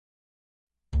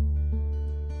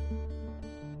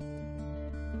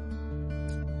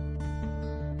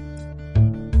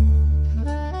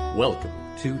Welcome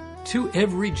to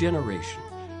Every Generation,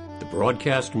 the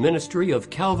broadcast ministry of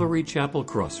Calvary Chapel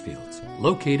Crossfields,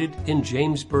 located in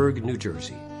Jamesburg, New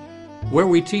Jersey, where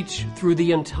we teach through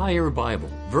the entire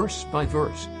Bible, verse by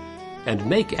verse, and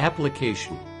make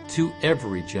application to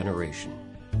every generation,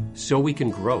 so we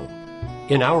can grow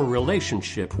in our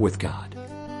relationship with God.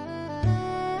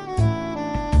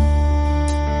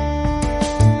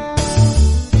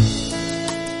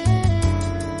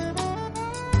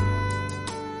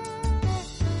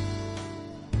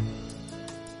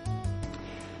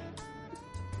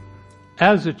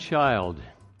 As a child,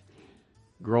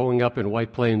 growing up in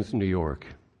White Plains, New York,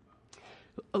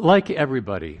 like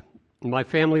everybody, my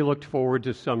family looked forward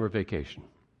to summer vacation.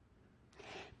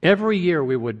 Every year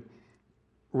we would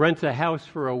rent a house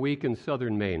for a week in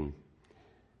southern Maine,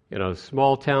 in a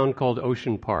small town called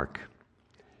Ocean Park.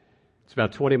 It's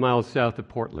about 20 miles south of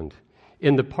Portland,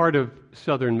 in the part of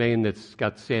southern Maine that's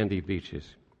got sandy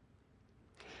beaches.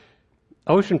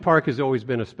 Ocean Park has always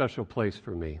been a special place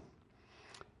for me.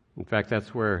 In fact,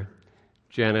 that's where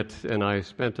Janet and I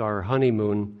spent our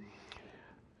honeymoon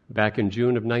back in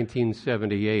June of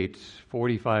 1978,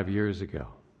 45 years ago.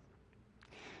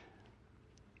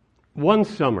 One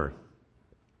summer,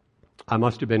 I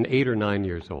must have been 8 or 9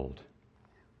 years old.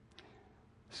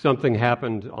 Something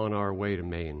happened on our way to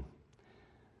Maine,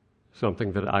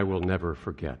 something that I will never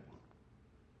forget.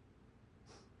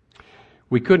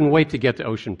 We couldn't wait to get to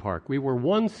Ocean Park. We were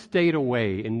one state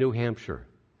away in New Hampshire,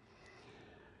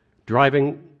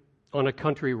 driving on a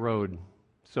country road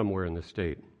somewhere in the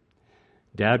state.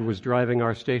 Dad was driving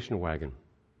our station wagon.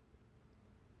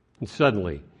 And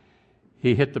suddenly,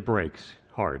 he hit the brakes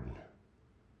hard.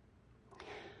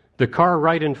 The car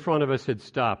right in front of us had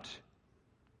stopped.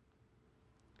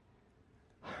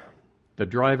 The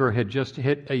driver had just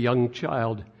hit a young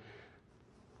child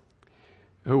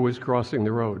who was crossing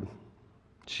the road.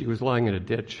 She was lying in a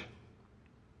ditch.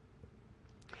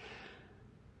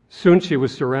 Soon she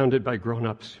was surrounded by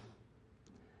grown-ups.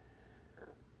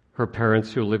 Her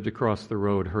parents, who lived across the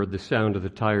road, heard the sound of the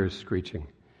tires screeching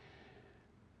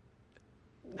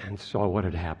and saw what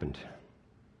had happened.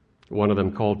 One of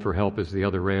them called for help as the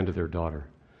other ran to their daughter.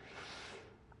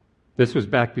 This was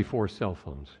back before cell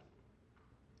phones.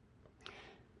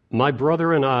 My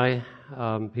brother and I,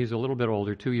 he's a little bit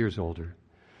older, 2 years older,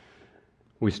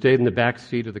 we stayed in the back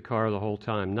seat of the car the whole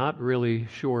time, not really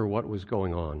sure what was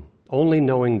going on, only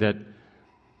knowing that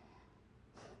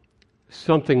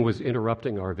something was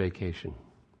interrupting our vacation.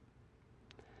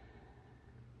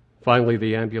 Finally,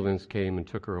 the ambulance came and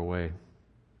took her away.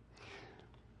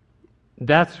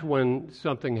 That's when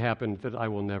something happened that I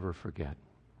will never forget.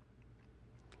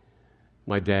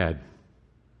 My dad,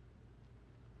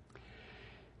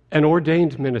 an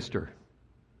ordained minister,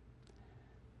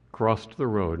 crossed the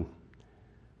road,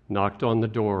 knocked on the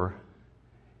door,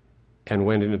 and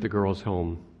went into the girl's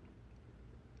home.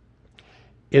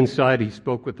 Inside, he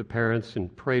spoke with the parents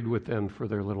and prayed with them for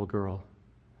their little girl.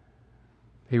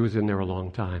 He was in there a long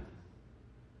time.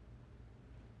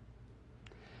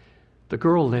 The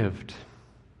girl lived.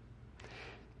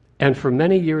 And for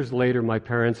many years later, my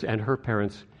parents and her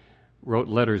parents wrote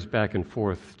letters back and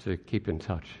forth to keep in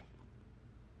touch.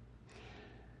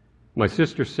 My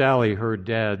sister Sally heard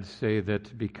Dad say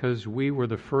that because we were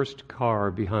the first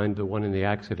car behind the one in the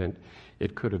accident,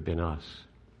 it could have been us.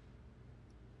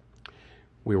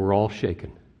 We were all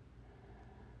shaken,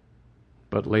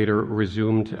 but later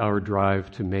resumed our drive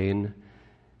to Maine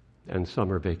and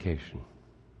summer vacation.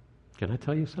 Can I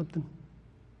tell you something?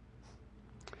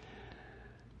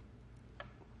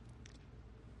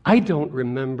 I don't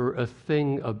remember a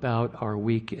thing about our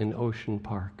week in Ocean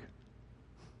Park.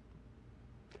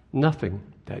 Nothing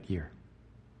that year.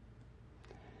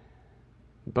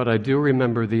 But I do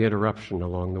remember the interruption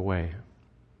along the way.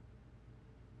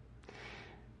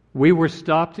 We were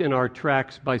stopped in our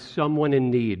tracks by someone in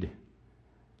need,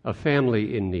 a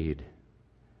family in need.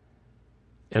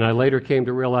 And I later came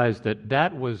to realize that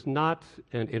that was not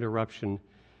an interruption,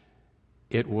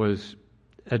 it was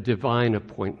a divine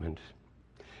appointment.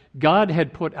 God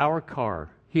had put our car,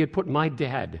 He had put my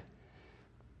dad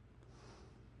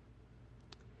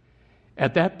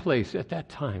at that place, at that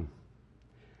time,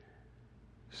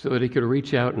 so that He could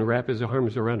reach out and wrap His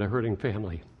arms around a hurting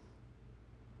family.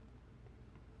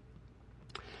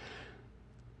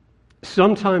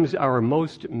 Sometimes our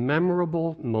most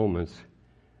memorable moments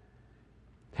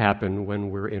happen when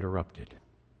we're interrupted.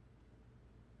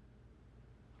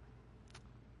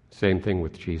 Same thing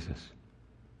with Jesus,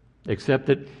 except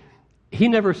that He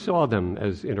never saw them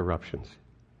as interruptions.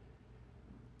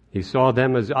 He saw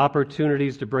them as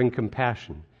opportunities to bring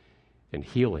compassion and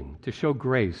healing, to show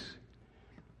grace,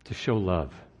 to show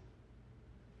love.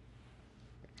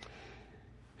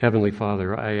 Heavenly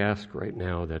Father, I ask right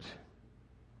now that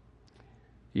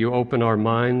you open our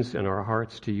minds and our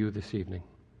hearts to you this evening.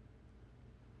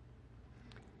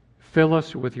 Fill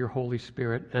us with your Holy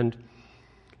Spirit, and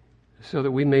so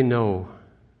that we may know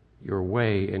your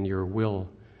way and your will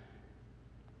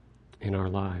in our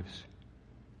lives.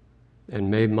 And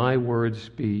may my words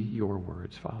be your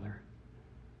words, Father.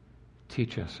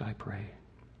 Teach us, I pray.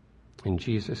 In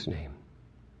Jesus' name,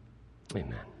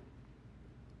 amen.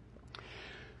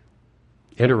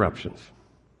 Interruptions.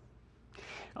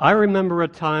 I remember a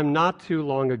time not too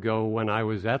long ago when I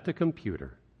was at the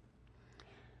computer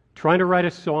trying to write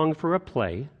a song for a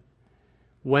play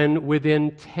when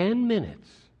within 10 minutes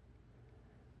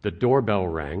the doorbell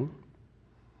rang,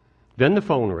 then the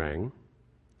phone rang,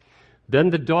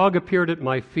 then the dog appeared at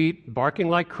my feet barking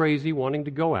like crazy wanting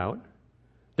to go out,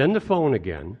 then the phone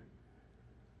again.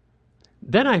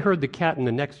 Then I heard the cat in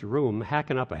the next room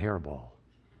hacking up a hairball.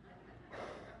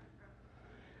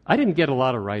 I didn't get a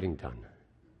lot of writing done.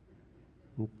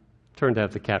 Turned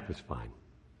out the cat was fine.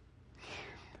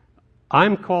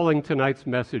 I'm calling tonight's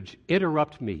message,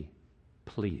 Interrupt Me,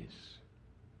 Please.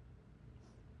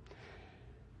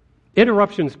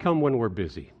 Interruptions come when we're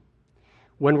busy,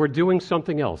 when we're doing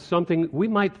something else, something we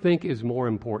might think is more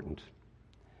important.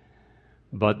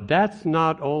 But that's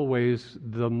not always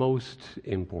the most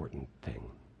important thing.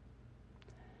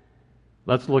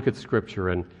 Let's look at Scripture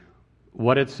and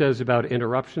what it says about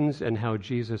interruptions and how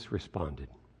Jesus responded.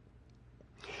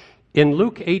 In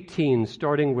Luke 18,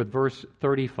 starting with verse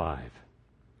 35,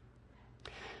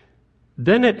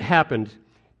 then it happened,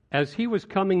 as he was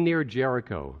coming near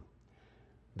Jericho,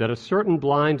 that a certain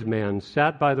blind man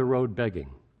sat by the road begging.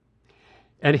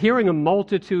 And hearing a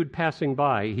multitude passing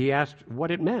by, he asked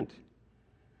what it meant.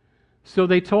 So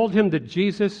they told him that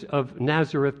Jesus of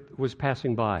Nazareth was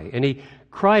passing by. And he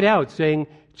cried out, saying,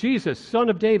 Jesus, Son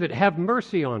of David, have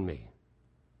mercy on me.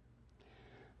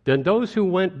 Then those who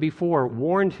went before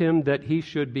warned him that he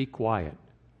should be quiet.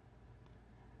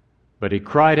 But he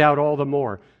cried out all the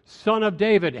more, Son of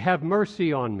David, have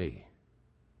mercy on me.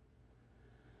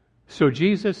 So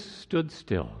Jesus stood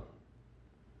still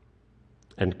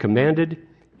and commanded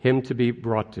him to be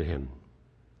brought to him.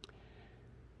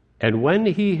 And when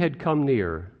he had come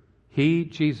near, he,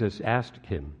 Jesus, asked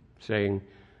him, saying,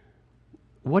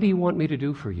 what do you want me to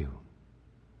do for you?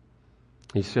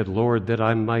 He said, Lord, that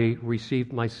I may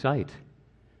receive my sight,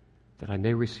 that I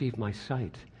may receive my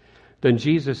sight. Then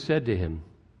Jesus said to him,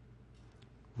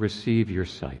 receive your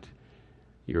sight.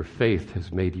 Your faith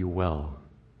has made you well.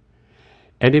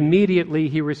 And immediately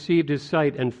he received his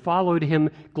sight and followed him,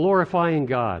 glorifying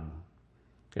God.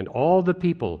 And all the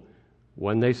people,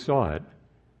 when they saw it,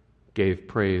 gave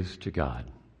praise to God.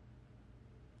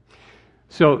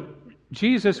 So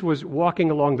Jesus was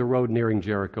walking along the road nearing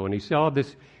Jericho, and he saw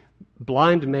this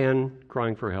blind man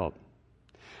crying for help.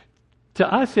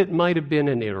 To us, it might have been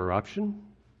an interruption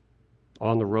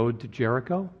on the road to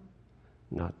Jericho,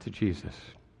 not to Jesus.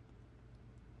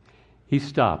 He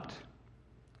stopped,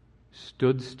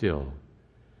 stood still,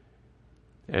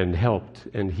 and helped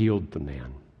and healed the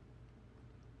man.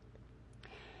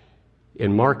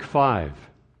 In Mark 5,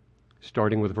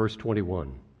 starting with verse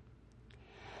 21.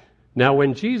 Now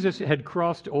when Jesus had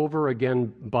crossed over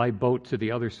again by boat to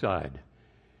the other side,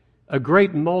 a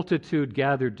great multitude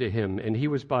gathered to him, and he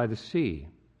was by the sea.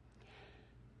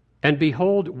 And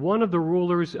behold, one of the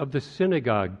rulers of the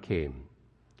synagogue came,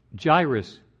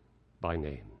 Jairus by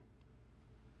name.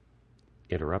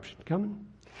 Interruption coming.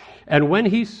 And when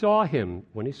he saw him,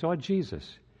 when he saw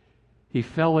Jesus, he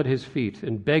fell at his feet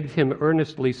and begged him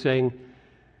earnestly, saying,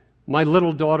 my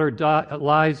little daughter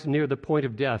lies near the point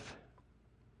of death.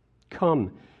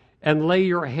 Come and lay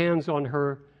your hands on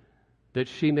her, that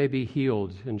she may be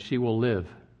healed and she will live.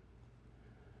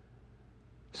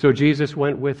 So Jesus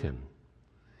went with him,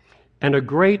 and a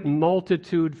great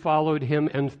multitude followed him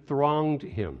and thronged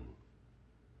him.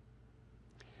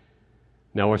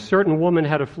 Now a certain woman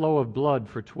had a flow of blood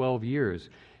for 12 years,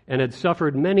 and had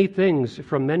suffered many things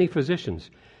from many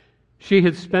physicians. She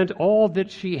had spent all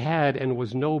that she had and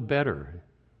was no better,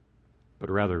 but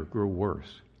rather grew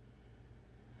worse.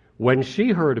 When she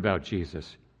heard about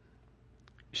Jesus,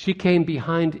 she came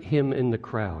behind him in the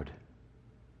crowd.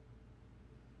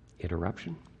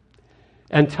 Interruption.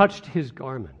 And touched his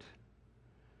garment.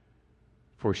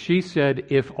 For she said,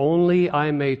 if only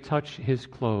I may touch his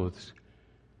clothes,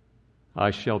 I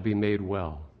shall be made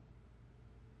well.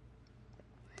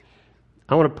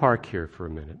 I want to park here for a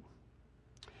minute.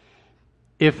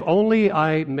 If only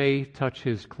I may touch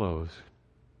his clothes.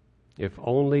 If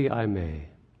only I may.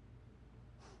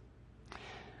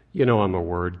 You know I'm a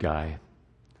word guy.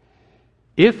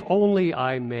 If only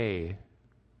I may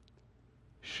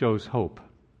shows hope.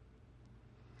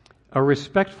 A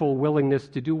respectful willingness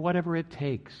to do whatever it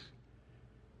takes.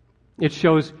 It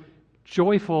shows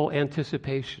joyful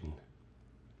anticipation.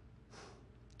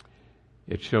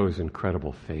 It shows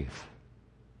incredible faith.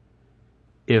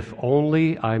 If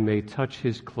only I may touch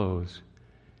his clothes.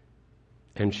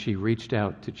 And she reached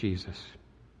out to Jesus.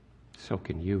 So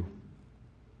can you.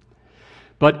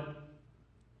 But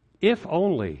if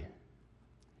only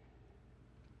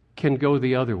can go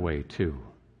the other way too.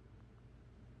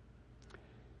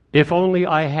 If only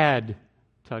I had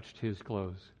touched his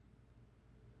clothes.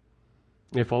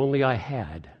 If only I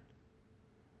had.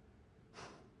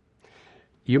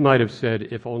 You might have said,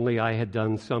 if only I had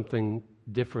done something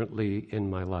differently in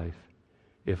my life.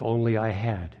 If only I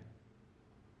had.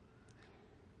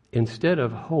 Instead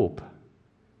of hope,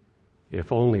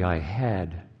 if only I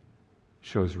had,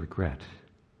 shows regret.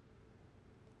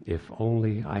 If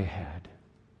only I had.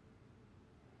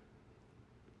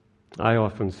 I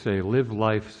often say, live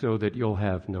life so that you'll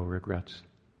have no regrets.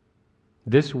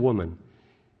 This woman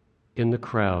in the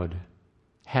crowd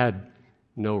had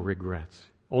no regrets,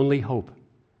 only hope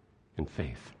and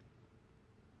faith.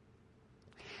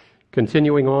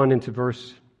 Continuing on into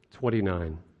verse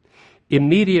 29.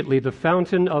 Immediately the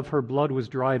fountain of her blood was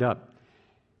dried up,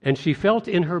 and she felt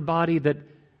in her body that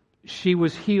she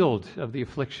was healed of the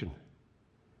affliction.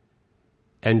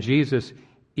 And Jesus,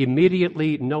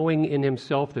 immediately knowing in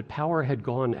himself that power had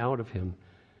gone out of him,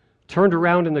 turned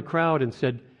around in the crowd and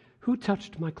said, "Who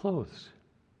touched my clothes?"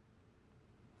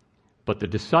 But the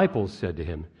disciples said to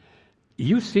him,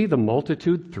 "You see the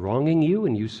multitude thronging you,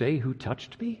 and you say, 'Who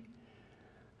touched me?'"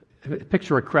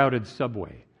 Picture a crowded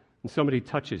subway, and somebody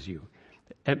touches you,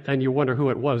 and you wonder who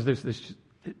it was.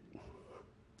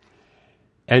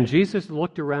 And Jesus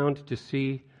looked around to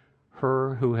see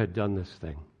her who had done this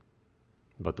thing.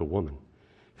 But the woman,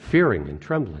 fearing and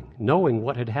trembling, knowing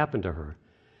what had happened to her,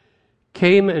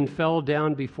 came and fell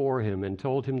down before him and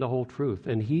told him the whole truth.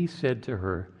 And he said to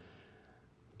her,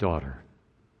 "Daughter,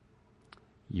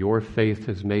 your faith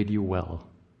has made you well.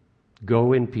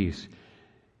 Go in peace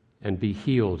and be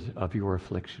healed of your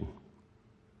affliction."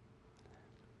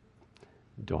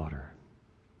 Daughter.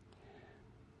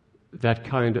 That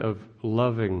kind of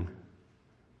loving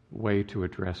way to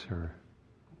address her.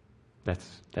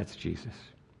 That's Jesus.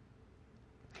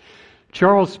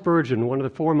 Charles Spurgeon, one of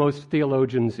the foremost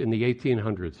theologians in the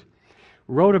 1800s,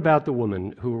 wrote about the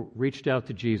woman who reached out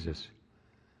to Jesus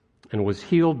and was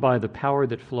healed by the power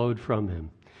that flowed from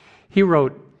him. He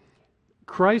wrote,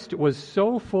 "Christ was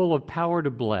so full of power to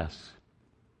bless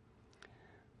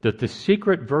that the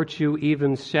secret virtue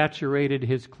even saturated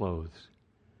his clothes.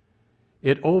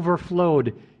 It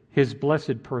overflowed his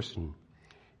blessed person.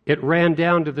 It ran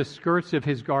down to the skirts of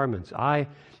his garments.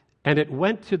 And it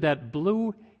went to that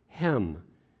blue hem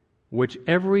which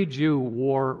every Jew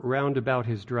wore round about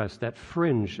his dress, that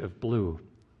fringe of blue.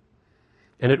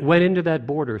 And it went into that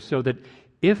border, so that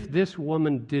if this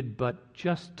woman did but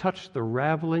just touch the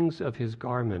ravelings of his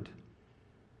garment,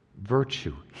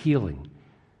 virtue, healing,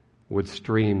 would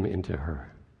stream into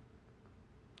her.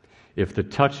 If the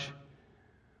touch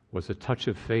was a touch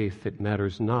of faith, it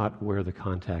matters not where the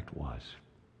contact was.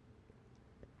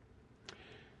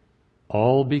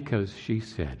 All because she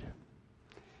said,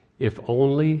 "If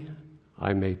only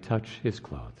I may touch his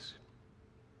clothes."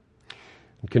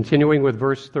 And continuing with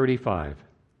verse 35.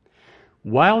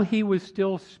 While he was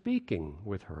still speaking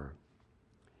with her,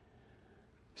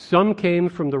 some came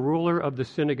from the ruler of the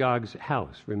synagogue's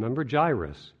house. Remember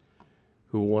Jairus,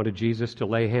 who wanted Jesus to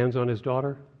lay hands on his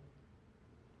daughter?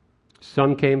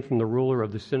 Some came from the ruler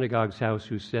of the synagogue's house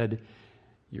who said,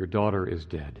 "Your daughter is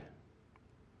dead.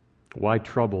 Why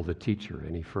trouble the teacher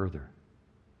any further?"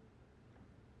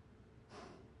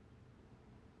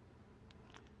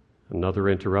 Another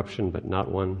interruption, but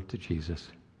not one to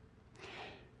Jesus.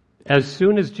 As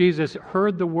soon as Jesus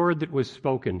heard the word that was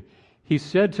spoken, he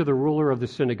said to the ruler of the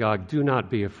synagogue, "Do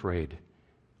not be afraid,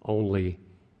 only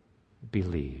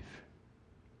believe."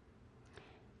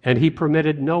 And he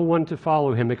permitted no one to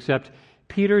follow him except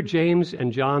Peter, James,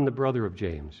 and John, the brother of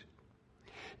James.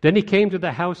 Then he came to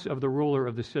the house of the ruler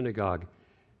of the synagogue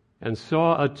and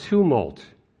saw a tumult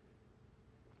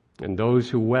and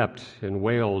those who wept and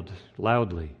wailed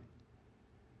loudly.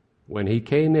 When he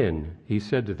came in, he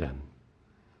said to them,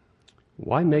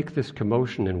 "Why make this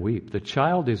commotion and weep? The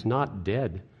child is not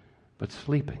dead, but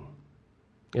sleeping."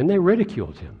 And they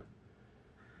ridiculed him.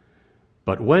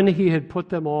 But when he had put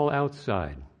them all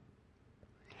outside,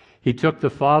 he took the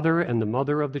father and the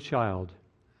mother of the child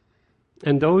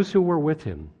and those who were with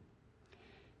him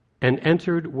and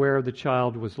entered where the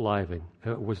child was lying.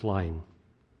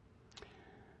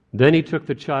 Then he took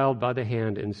the child by the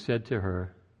hand and said to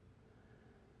her,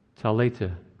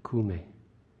 Talitha kume,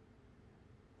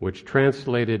 which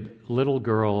translated, little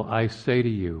girl, I say to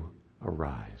you,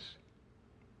 arise.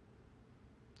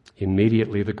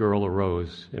 Immediately the girl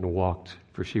arose and walked,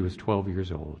 for she was 12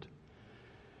 years old.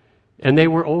 And they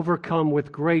were overcome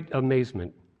with great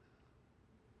amazement.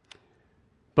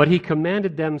 But he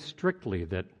commanded them strictly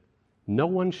that no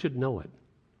one should know it,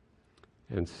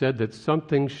 and said that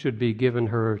something should be given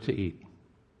her to eat.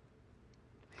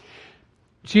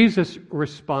 Jesus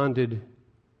responded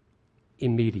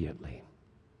immediately.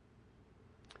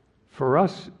 For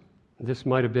us, this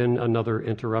might have been another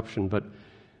interruption, but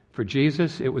for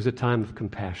Jesus, it was a time of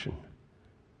compassion,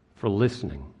 for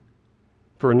listening,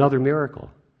 for another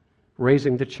miracle,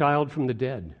 raising the child from the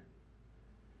dead.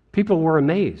 People were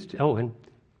amazed. Oh, and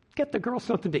get the girl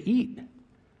something to eat.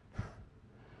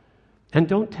 And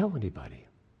don't tell anybody.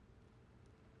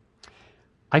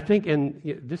 I think, and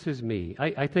this is me,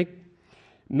 I think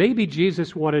maybe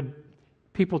Jesus wanted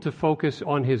people to focus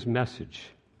on his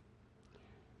message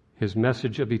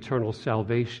of eternal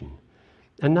salvation,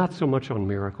 and not so much on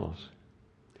miracles.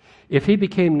 If he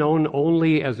became known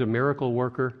only as a miracle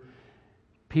worker,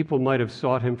 people might have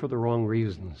sought him for the wrong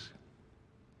reasons.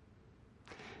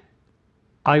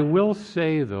 I will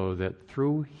say, though, that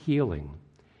through healing,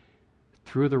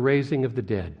 through the raising of the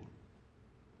dead,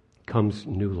 comes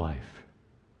new life.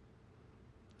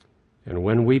 And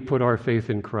when we put our faith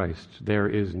in Christ, there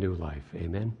is new life.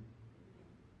 Amen?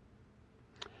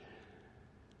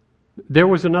 There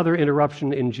was another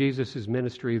interruption in Jesus'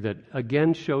 ministry that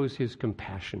again shows his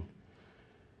compassion,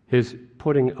 his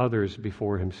putting others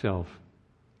before himself.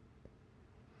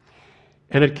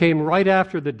 And it came right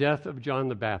after the death of John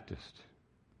the Baptist.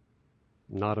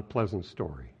 Not a pleasant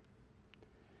story.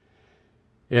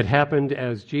 It happened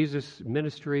as Jesus'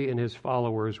 ministry and his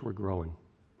followers were growing.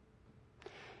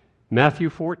 Matthew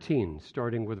 14,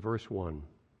 starting with verse 1.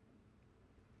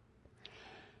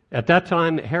 At that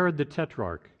time, Herod the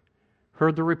Tetrarch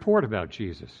heard the report about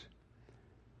Jesus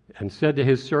and said to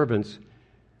his servants,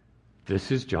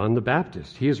 "This is John the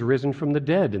Baptist. He is risen from the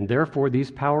dead, and therefore these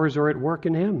powers are at work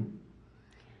in him."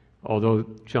 Although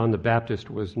John the Baptist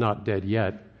was not dead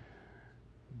yet,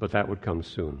 but that would come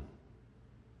soon.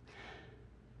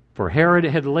 For Herod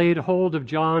had laid hold of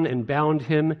John and bound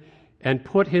him and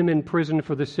put him in prison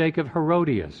for the sake of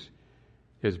Herodias,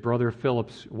 his brother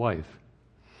Philip's wife.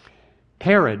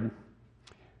 Herod,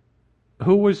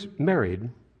 who was married,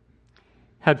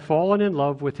 had fallen in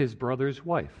love with his brother's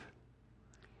wife,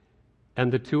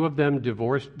 and the two of them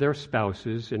divorced their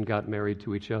spouses and got married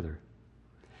to each other.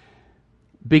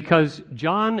 Because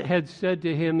John had said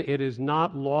to him, "It is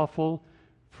not lawful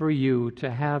for you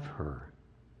to have her."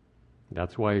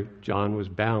 That's why John was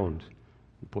bound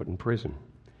and put in prison.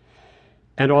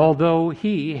 And although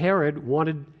he, Herod,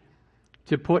 wanted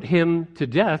to put him to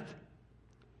death,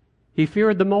 he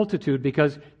feared the multitude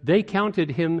because they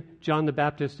counted him, John the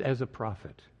Baptist, as a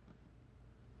prophet.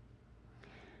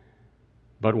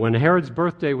 But when Herod's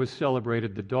birthday was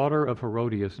celebrated, the daughter of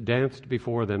Herodias danced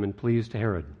before them and pleased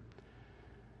Herod.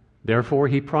 Therefore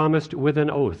he promised with an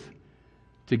oath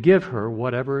to give her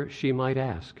whatever she might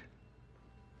ask.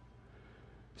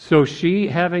 So she,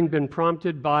 having been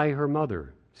prompted by her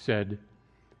mother, said,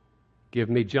 "Give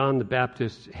me John the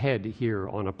Baptist's head here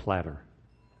on a platter."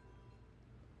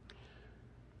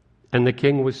 And the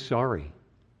king was sorry.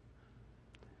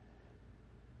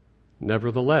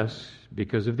 Nevertheless,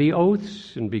 because of the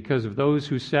oaths and because of those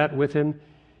who sat with him,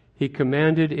 he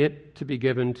commanded it to be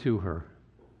given to her.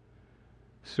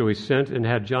 So he sent and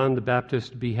had John the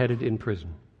Baptist beheaded in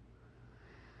prison.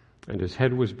 And his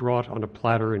head was brought on a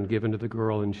platter and given to the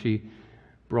girl, and she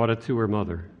brought it to her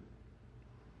mother.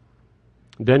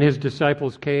 Then his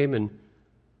disciples came and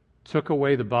took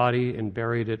away the body and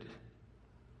buried it,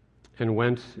 and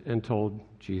went and told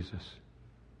Jesus.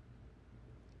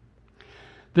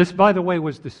 This, by the way,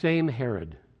 was the same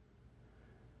Herod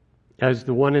as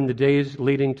the one in the days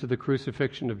leading to the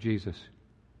crucifixion of Jesus.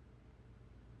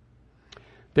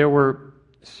 There were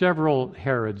several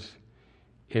Herods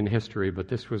in history, but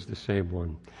this was the same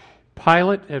one.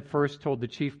 Pilate at first told the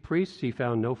chief priests he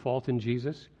found no fault in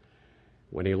Jesus.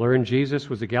 When he learned Jesus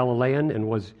was a Galilean and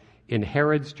was in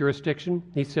Herod's jurisdiction,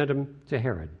 he sent him to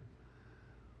Herod.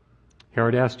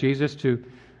 Herod asked Jesus to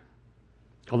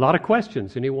a lot of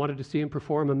questions, and he wanted to see him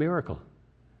perform a miracle.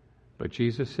 But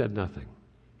Jesus said nothing.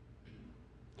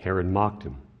 Herod mocked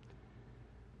him,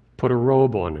 put a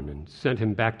robe on him, and sent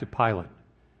him back to Pilate,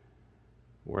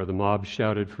 where the mob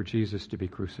shouted for Jesus to be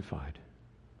crucified.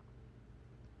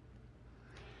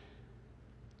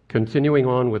 Continuing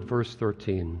on with verse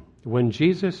 13. When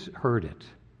Jesus heard it,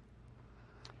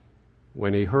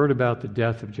 when he heard about the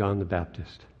death of John the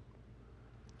Baptist.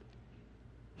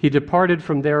 He departed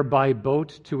from there by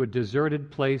boat to a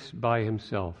deserted place by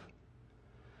himself,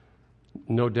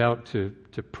 no doubt to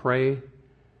pray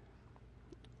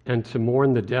and to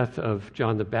mourn the death of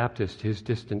John the Baptist, his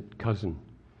distant cousin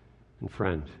and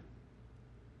friend.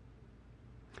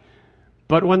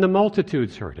 But when the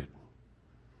multitudes heard it,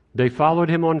 they followed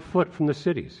him on foot from the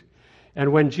cities.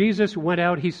 And when Jesus went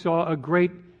out, he saw a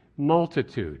great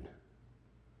multitude.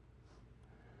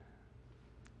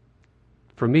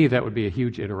 For me, that would be a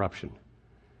huge interruption.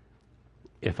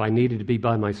 If I needed to be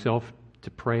by myself to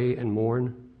pray and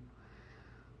mourn.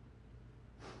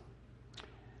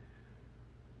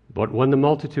 But when the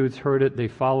multitudes heard it, they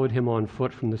followed him on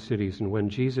foot from the cities. And when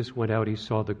Jesus went out, he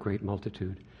saw the great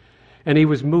multitude. And he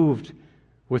was moved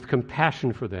with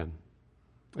compassion for them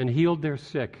and healed their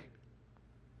sick.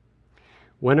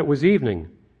 When it was evening,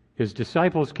 his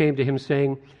disciples came to him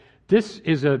saying, "This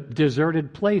is a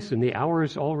deserted place, and the hour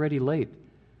is already late.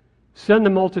 Send the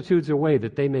multitudes away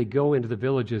that they may go into the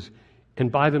villages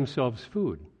and buy themselves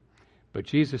food." But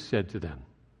Jesus said to them,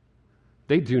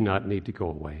 "They do not need to go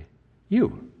away.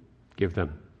 You give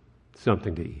them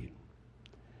something to eat."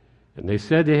 And they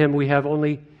said to him, "We have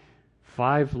only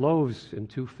 5 loaves and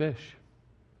 2 fish."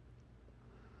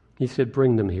 He said,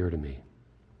 "Bring them here to me."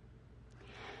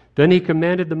 Then he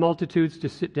commanded the multitudes to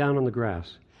sit down on the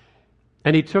grass.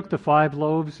 And he took the 5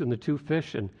 loaves and the 2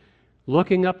 fish, and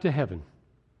looking up to heaven,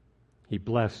 he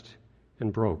blessed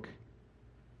and broke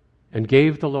and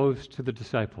gave the loaves to the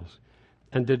disciples,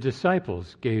 and the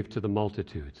disciples gave to the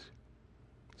multitudes.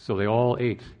 So they all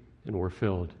ate and were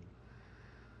filled.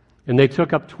 And they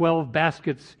took up 12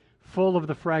 baskets full of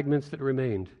the fragments that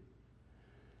remained.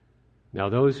 Now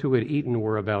those who had eaten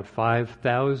were about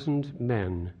 5,000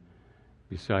 men,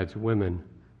 besides women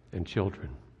and children.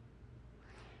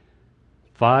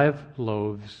 5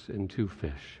 loaves and 2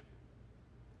 fish.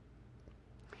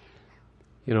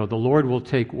 You know, the Lord will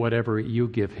take whatever you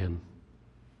give him,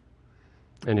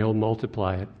 and he'll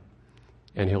multiply it,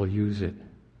 and he'll use it,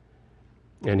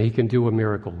 and he can do a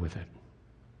miracle with it.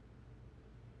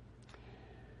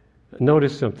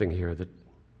 Notice something here, that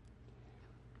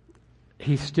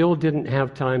he still didn't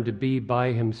have time to be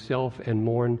by himself and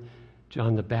mourn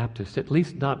John the Baptist, at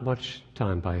least not much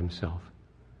time by himself.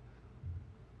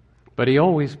 But he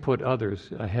always put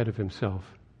others ahead of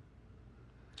himself,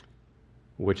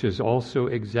 which is also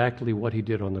exactly what he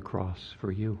did on the cross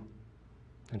for you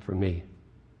and for me.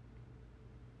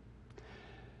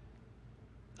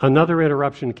 Another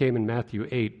interruption came in Matthew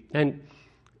 8, and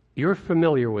you're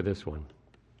familiar with this one.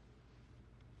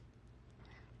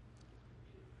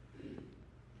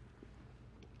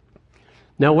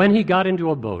 Now, when he got into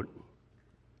a boat,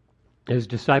 his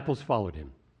disciples followed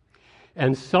him.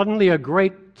 And suddenly a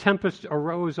great tempest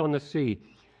arose on the sea,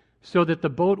 so that the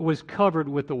boat was covered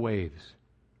with the waves.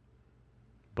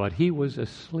 But he was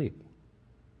asleep.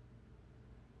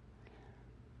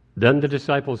 Then the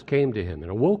disciples came to him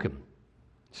and awoke him,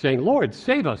 saying, "Lord,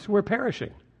 save us, we're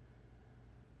perishing."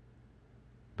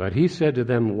 But he said to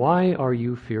them, "Why are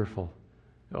you fearful,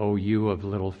 O you of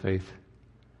little faith?"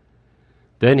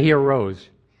 Then he arose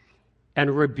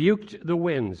and rebuked the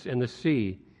winds and the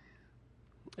sea,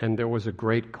 and there was a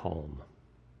great calm.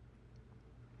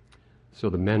 So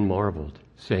the men marveled,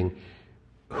 saying,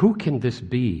 "Who can this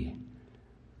be,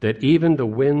 that even the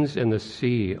winds and the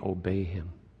sea obey him?"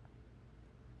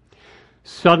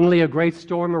 Suddenly a great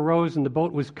storm arose, and the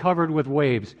boat was covered with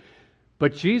waves.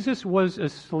 But Jesus was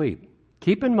asleep.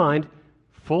 Keep in mind,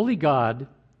 fully God,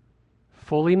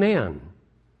 fully man.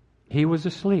 He was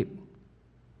asleep.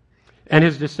 And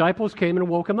his disciples came and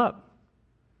woke him up.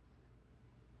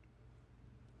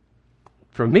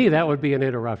 For me, that would be an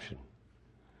interruption.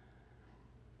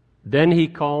 Then he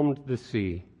calmed the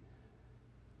sea,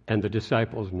 and the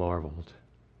disciples marveled.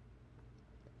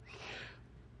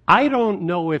 I don't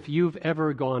know if you've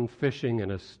ever gone fishing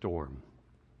in a storm.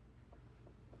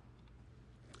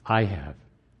 I have.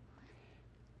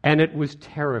 And it was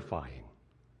terrifying.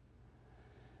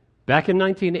 Back in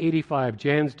 1985,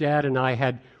 Jan's dad and I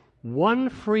had one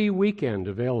free weekend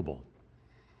available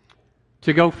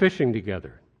to go fishing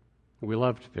together. We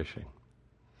loved fishing.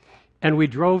 And we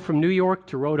drove from New York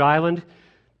to Rhode Island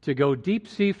to go deep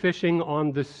sea fishing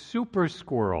on the Super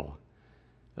Squirrel,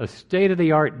 a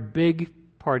state-of-the-art big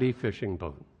party fishing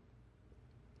boat.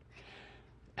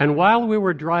 And while we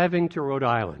were driving to Rhode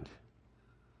Island,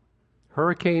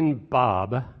 Hurricane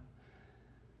Bob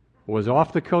was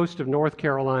off the coast of North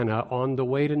Carolina on the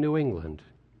way to New England.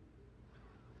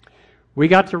 We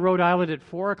got to Rhode Island at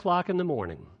 4 o'clock in the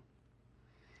morning,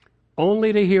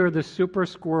 only to hear the Super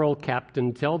Squirrel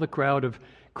captain tell the crowd of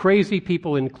Crazy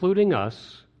people, including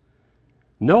us.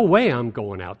 No way I'm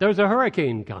going out. There's a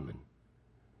hurricane coming.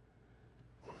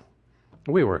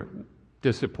 We were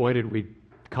disappointed we'd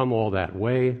come all that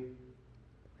way.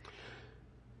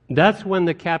 That's when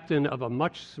the captain of a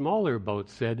much smaller boat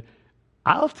said,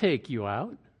 "I'll take you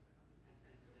out."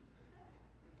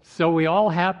 So we all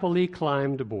happily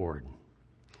climbed aboard.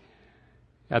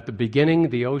 At the beginning,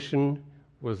 the ocean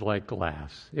was like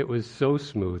glass. It was so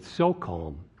smooth, so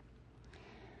calm.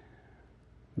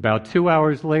 About 2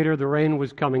 hours later, the rain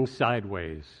was coming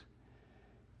sideways,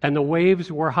 and the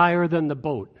waves were higher than the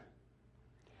boat,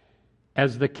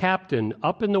 as the captain,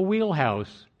 up in the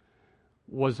wheelhouse,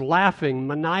 was laughing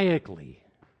maniacally.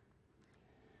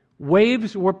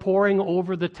 Waves were pouring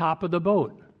over the top of the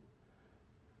boat,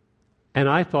 and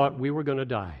I thought we were going to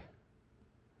die.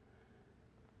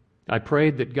 I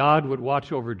prayed that God would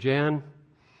watch over Jan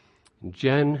and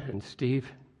Jen and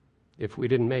Steve if we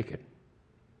didn't make it.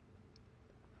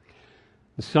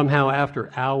 And somehow, after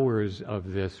hours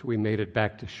of this, we made it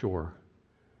back to shore.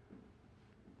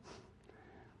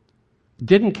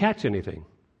 Didn't catch anything,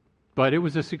 but it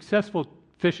was a successful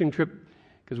fishing trip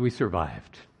because we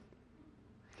survived.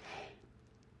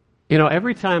 You know,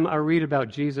 every time I read about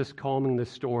Jesus calming the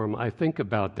storm, I think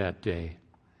about that day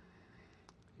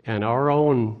and our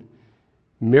own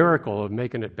miracle of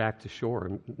making it back to shore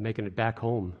and making it back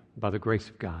home by the grace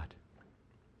of God.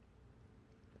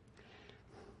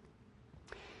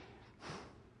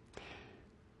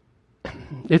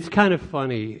 It's kind of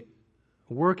funny,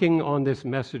 working on this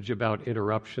message about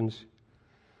interruptions,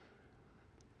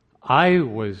 I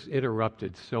was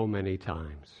interrupted so many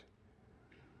times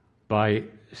by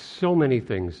so many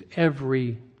things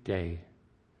every day.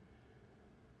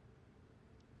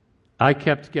 I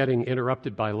kept getting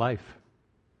interrupted by life.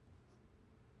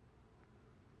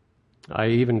 I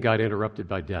even got interrupted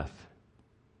by death.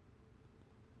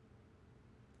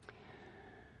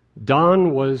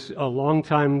 Don was a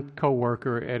longtime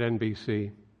co-worker at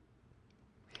NBC,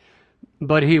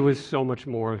 but he was so much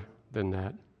more than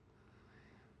that.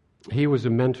 He was a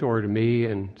mentor to me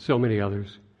and so many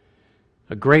others,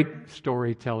 a great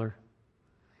storyteller,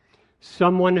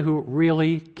 someone who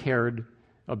really cared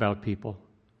about people,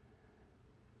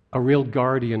 a real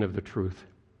guardian of the truth,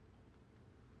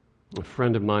 a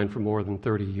friend of mine for more than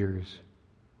 30 years.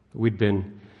 We'd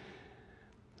been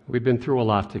through a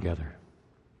lot together.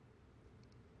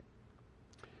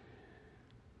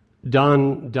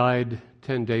 Don died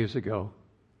 10 days ago.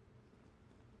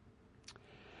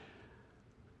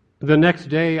 The next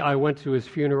day, I went to his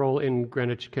funeral in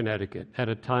Greenwich, Connecticut, at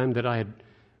a time that I had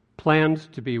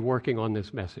planned to be working on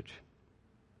this message.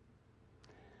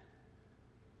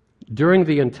 During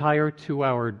the entire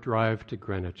 2-hour drive to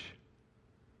Greenwich,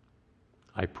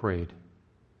 I prayed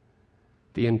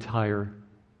the entire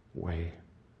way.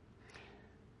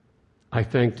 I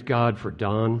thanked God for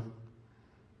Don.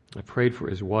 I prayed for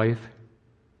his wife.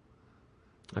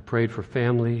 I prayed for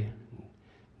family,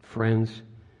 friends,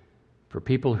 for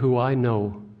people who I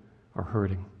know are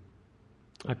hurting.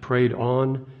 I prayed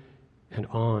on and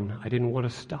on. I didn't want to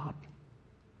stop.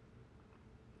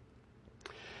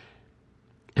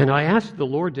 And I asked the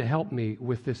Lord to help me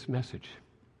with this message.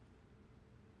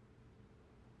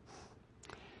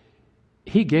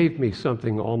 He gave me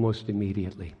something almost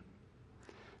immediately,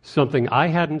 something I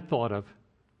hadn't thought of,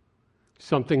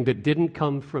 something that didn't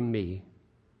come from me.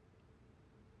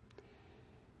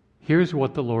 Here's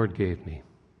what the Lord gave me.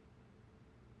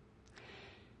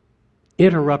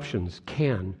 Interruptions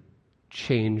can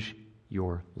change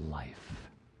your life.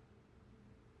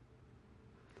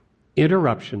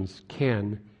 Interruptions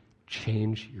can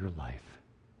change your life.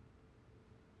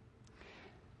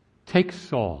 Take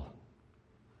Saul,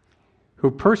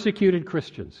 who persecuted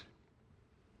Christians.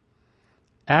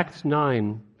 Acts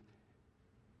 9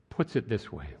 puts it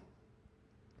this way,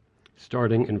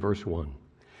 starting in verse 1.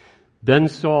 Then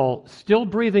Saul, still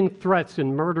breathing threats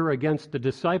and murder against the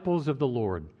disciples of the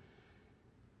Lord,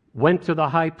 went to the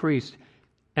high priest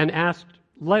and asked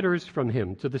letters from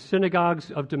him to the synagogues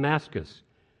of Damascus,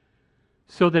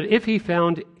 so that if he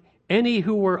found any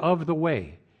who were of the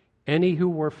way, any who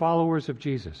were followers of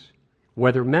Jesus,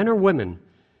 whether men or women,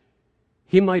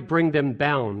 he might bring them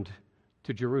bound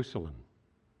to Jerusalem.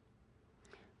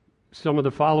 Some of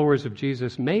the followers of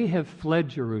Jesus may have fled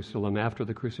Jerusalem after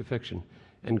the crucifixion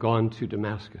and gone to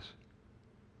Damascus.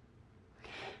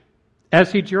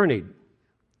 As he journeyed,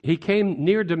 he came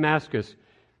near Damascus,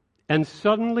 and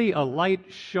suddenly a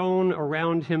light shone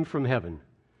around him from heaven.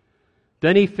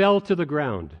 Then he fell to the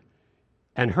ground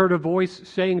and heard a voice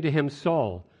saying to him,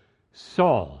 Saul,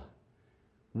 Saul,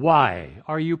 why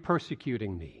are you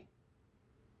persecuting me?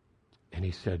 And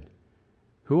he said,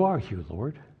 "Who are you,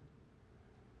 Lord?"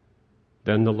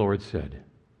 Then the Lord said,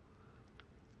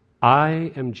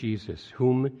 "I am Jesus,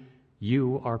 whom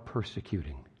you are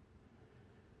persecuting.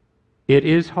 It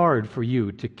is hard for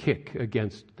you to kick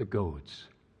against the goads."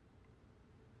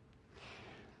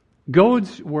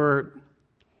 Goads were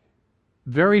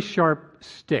very sharp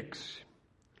sticks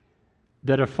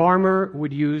that a farmer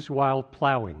would use while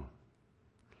plowing.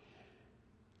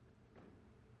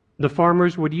 The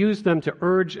farmers would use them to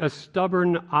urge a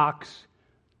stubborn ox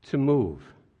to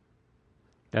move.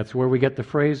 That's where we get the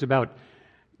phrase about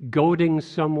goading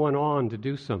someone on to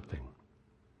do something.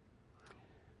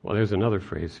 Well, there's another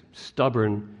phrase,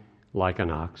 stubborn like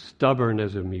an ox, stubborn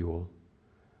as a mule.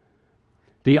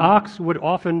 The ox would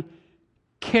often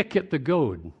kick at the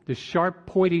goad, the sharp,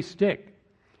 pointy stick,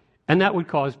 and that would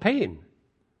cause pain.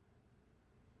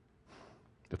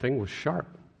 The thing was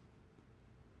sharp.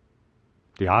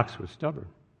 The ox was stubborn.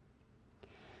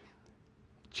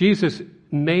 Jesus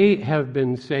may have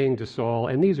been saying to Saul,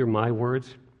 and these are my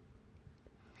words,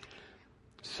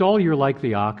 "Saul, you're like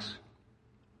the ox,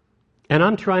 and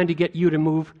I'm trying to get you to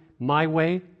move my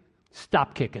way.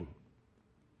 Stop kicking."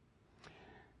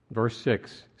 Verse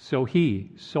 6, "So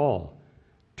he, Saul,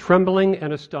 trembling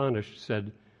and astonished,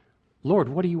 said, 'Lord,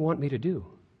 what do you want me to do?'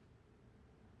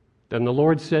 Then the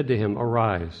Lord said to him,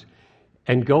 'Arise,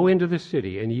 and go into the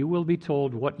city, and you will be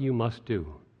told what you must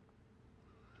do.'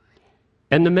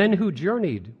 And the men who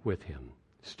journeyed with him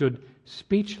stood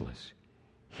speechless,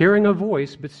 hearing a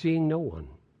voice but seeing no one.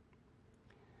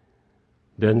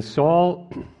 Then Saul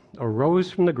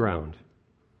arose from the ground,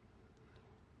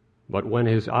 but when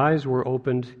his eyes were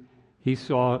opened, he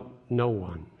saw no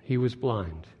one. He was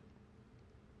blind.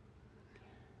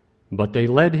 But they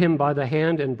led him by the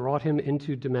hand and brought him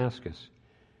into Damascus.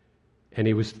 And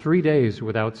he was 3 days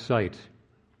without sight,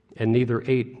 and neither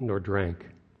ate nor drank.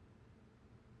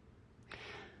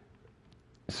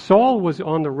 Saul was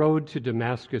on the road to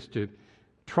Damascus to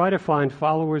try to find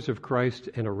followers of Christ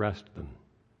and arrest them.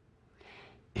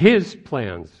 His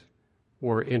plans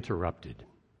were interrupted.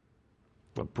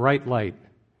 A bright light.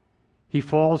 He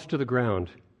falls to the ground.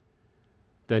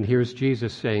 Then hears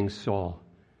Jesus saying, "Saul,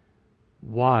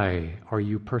 why are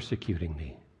you persecuting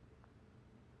me?"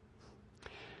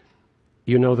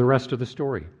 You know the rest of the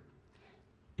story.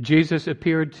 Jesus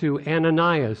appeared to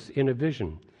Ananias in a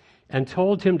vision and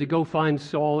told him to go find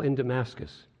Saul in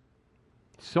Damascus.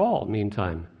 Saul,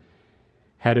 meantime,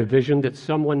 had a vision that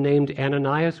someone named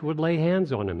Ananias would lay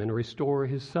hands on him and restore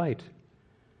his sight.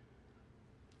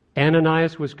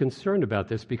 Ananias was concerned about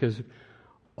this because of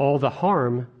all the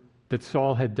harm that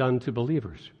Saul had done to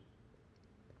believers.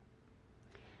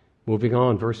 Moving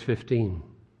on, verse 15.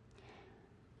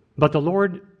 But the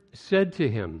Lord said to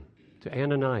him, to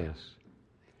Ananias,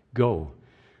 "Go,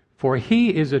 for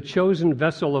he is a chosen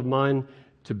vessel of mine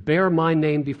to bear my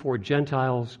name before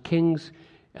Gentiles, kings,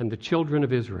 and the children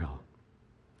of Israel.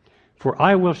 For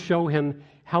I will show him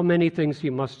how many things he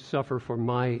must suffer for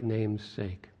my name's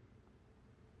sake."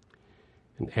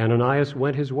 And Ananias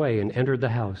went his way and entered the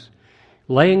house.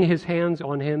 Laying his hands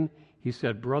on him, he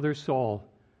said, "Brother Saul,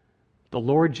 the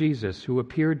Lord Jesus, who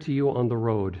appeared to you on the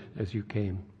road as you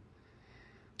came,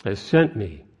 has sent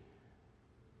me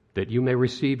that you may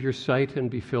receive your sight and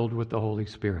be filled with the Holy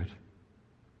Spirit."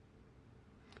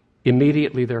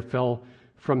 Immediately there fell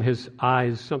from his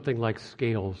eyes something like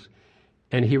scales,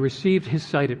 and he received his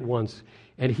sight at once,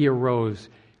 and he arose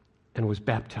and was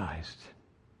baptized.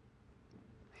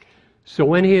 So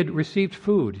when he had received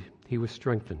food, he was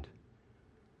strengthened.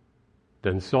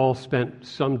 Then Saul spent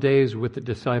some days with the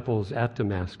disciples at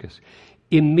Damascus.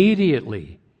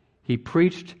 Immediately he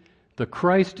preached the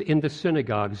Christ in the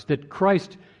synagogues, that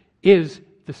Christ is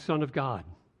the Son of God.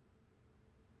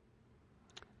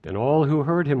 Then all who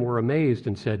heard him were amazed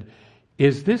and said,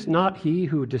 "Is this not he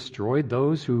who destroyed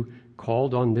those who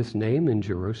called on this name in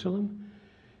Jerusalem?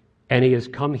 And he has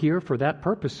come here for that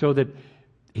purpose, so that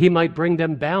he might bring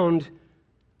them bound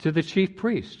to the chief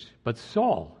priest." But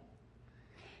Saul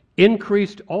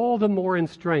increased all the more in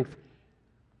strength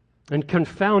and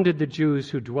confounded the Jews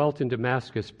who dwelt in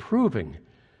Damascus, proving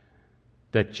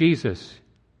that Jesus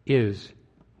is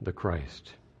the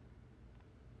Christ.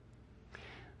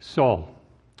 Saul,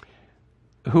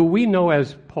 who we know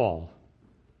as Paul,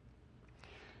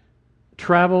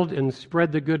 traveled and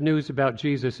spread the good news about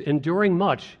Jesus, enduring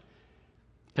much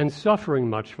and suffering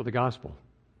much for the gospel.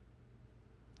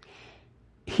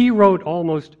 He wrote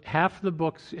almost half the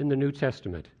books in the New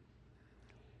Testament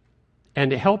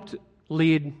and helped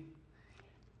lead,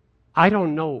 I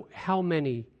don't know how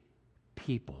many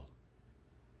people,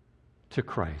 to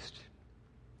Christ.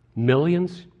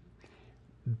 Millions?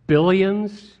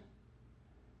 Billions?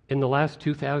 in the last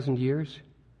 2,000 years?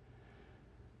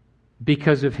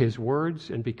 Because of his words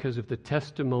and because of the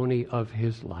testimony of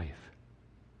his life.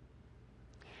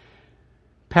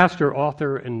 Pastor,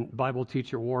 author, and Bible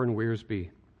teacher Warren Wiersbe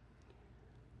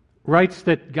writes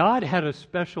that God had a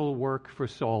special work for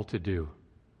Saul to do.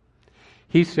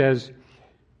 He says,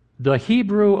 the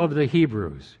Hebrew of the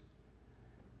Hebrews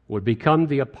would become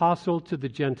the apostle to the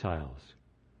Gentiles.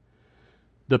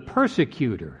 The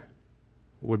persecutor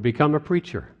would become a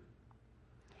preacher.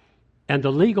 And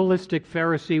the legalistic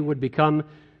Pharisee would become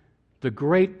the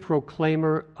great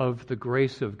proclaimer of the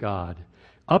grace of God.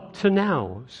 Up to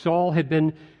now, Saul had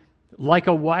been like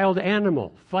a wild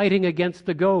animal fighting against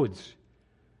the goads.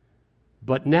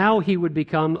 But now he would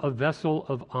become a vessel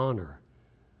of honor,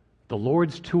 the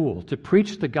Lord's tool to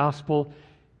preach the gospel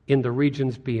in the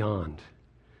regions beyond.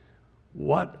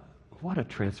 What a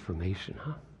transformation,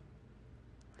 huh?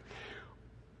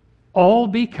 All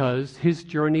because his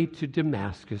journey to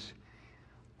Damascus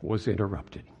was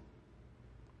interrupted.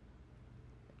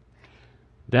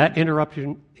 That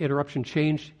interruption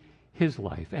changed his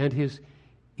life and his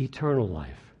eternal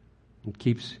life. It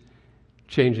keeps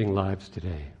changing lives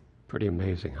today. Pretty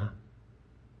amazing, huh?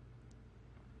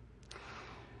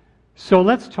 So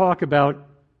let's talk about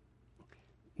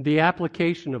the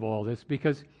application of all this,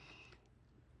 because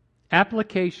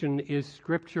application is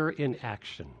Scripture in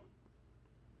action.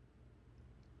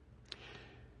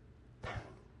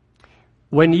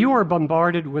 When you are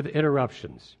bombarded with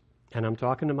interruptions, and I'm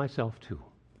talking to myself too,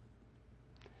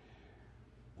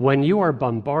 when you are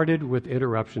bombarded with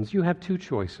interruptions, you have two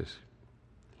choices.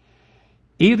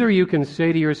 Either you can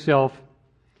say to yourself,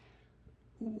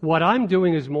 what I'm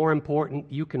doing is more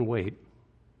important, you can wait.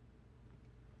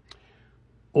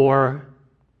 Or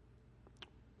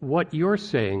what you're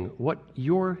saying, what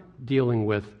you're dealing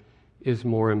with is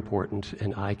more important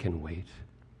and I can wait.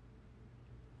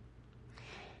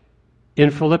 In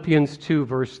Philippians 2,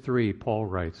 verse 3, Paul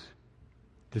writes,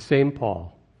 the same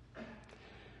Paul,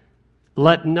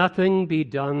 let nothing be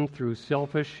done through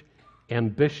selfish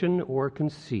ambition or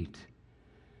conceit,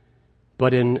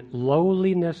 but in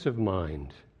lowliness of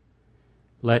mind,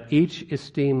 let each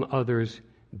esteem others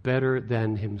better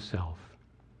than himself.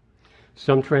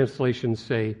 Some translations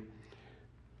say,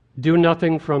 do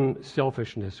nothing from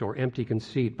selfishness or empty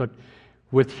conceit, but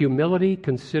with humility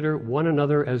consider one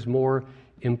another as more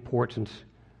important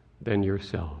than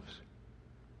yourselves.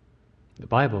 The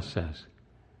Bible says,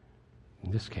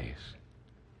 in this case,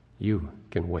 you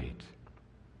can wait.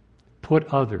 Put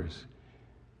others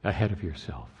ahead of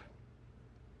yourself.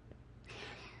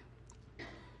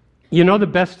 You know the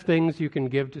best things you can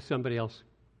give to somebody else?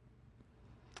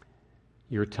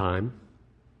 Your time,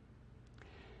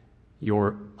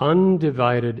 your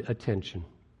undivided attention,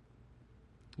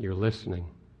 your listening,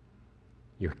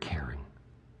 your caring.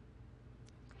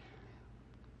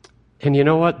 And you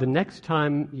know what? The next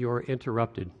time you're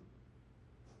interrupted,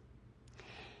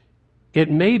 it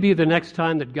may be the next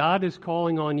time that God is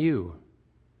calling on you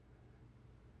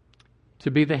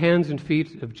to be the hands and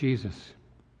feet of Jesus,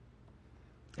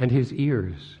 and his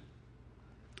ears,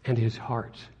 and his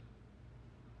heart,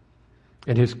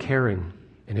 and his caring,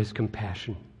 and his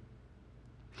compassion.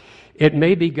 It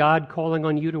may be God calling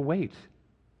on you to wait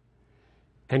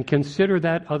and consider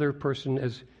that other person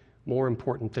as more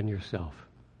important than yourself.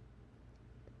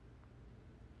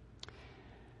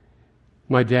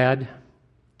 My dad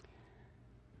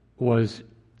was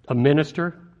a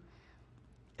minister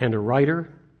and a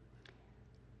writer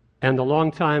and the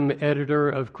longtime editor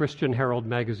of Christian Herald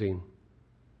magazine.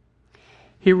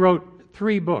 He wrote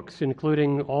 3 books,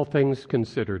 including All Things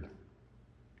Considered.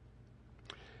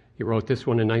 He wrote this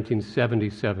one in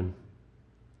 1977.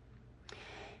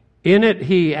 In it,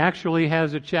 he actually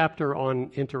has a chapter on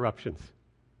interruptions.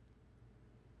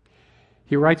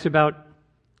 He writes about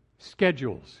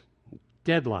schedules,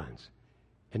 deadlines,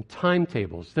 and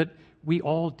timetables that we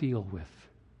all deal with.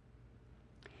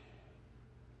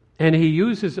 And he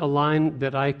uses a line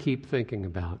that I keep thinking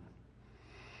about.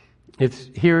 It's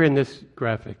here in this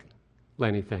graphic.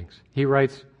 Lenny, thanks. He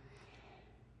writes,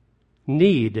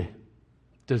 need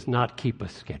does not keep a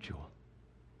schedule.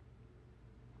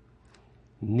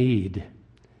 Need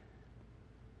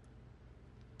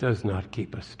does not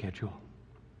keep a schedule.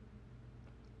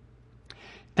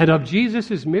 And of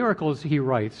Jesus' miracles, he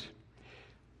writes,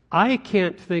 I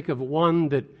can't think of one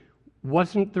that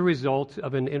wasn't the result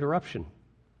of an interruption.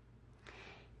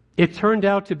 It turned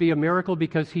out to be a miracle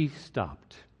because he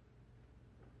stopped,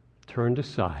 turned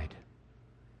aside,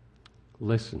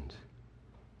 listened,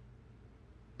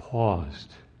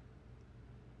 paused,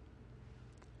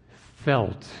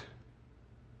 felt,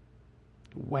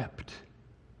 wept,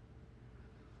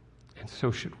 And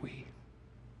so should we.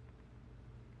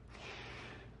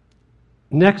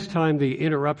 Next time the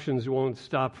interruptions won't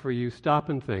stop for you, stop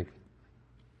and think,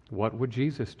 what would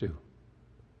Jesus do?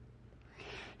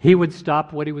 He would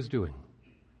stop what he was doing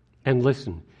and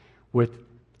listen with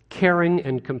caring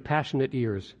and compassionate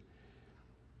ears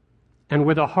and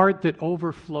with a heart that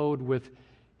overflowed with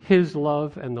his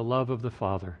love and the love of the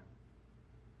Father.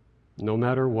 No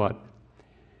matter what,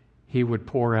 he would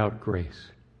pour out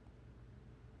grace.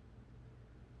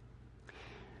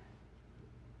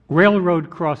 Railroad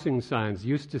crossing signs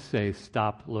used to say,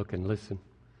 stop, look, and listen.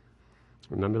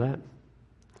 Remember that?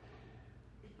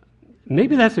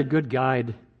 Maybe that's a good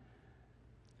guide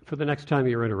for the next time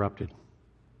you're interrupted.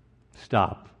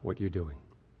 Stop what you're doing.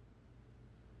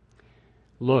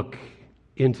 Look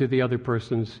into the other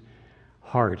person's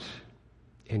heart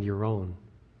and your own.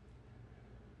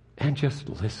 And just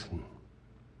listen.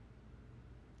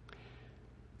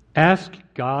 Ask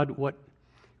God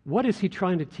what is he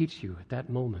trying to teach you at that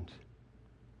moment?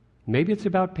 Maybe it's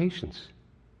about patience.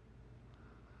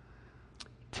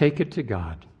 Take it to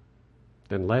God,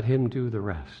 then let him do the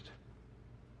rest.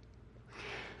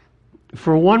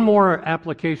 For one more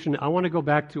application, I want to go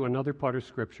back to another part of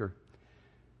Scripture,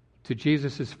 to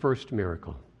Jesus' first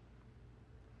miracle,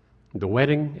 the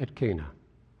wedding at Cana.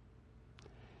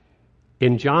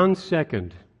 In John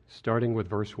 2, starting with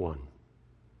verse 1.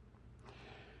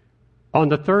 On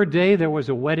the third day, there was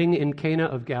a wedding in Cana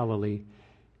of Galilee,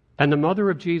 and the mother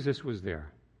of Jesus was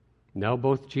there. Now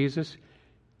both Jesus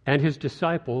and his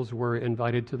disciples were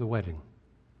invited to the wedding.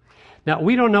 Now,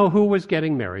 we don't know who was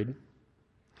getting married,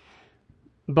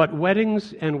 but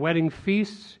weddings and wedding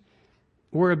feasts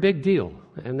were a big deal,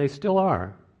 and they still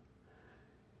are.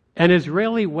 An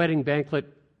Israeli wedding banquet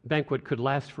could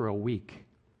last for a week.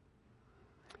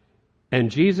 And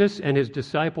Jesus and his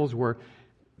disciples were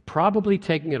probably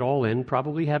taking it all in,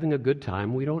 probably having a good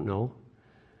time, we don't know.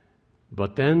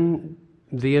 But then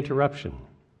the interruption.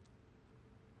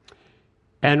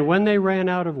 And when they ran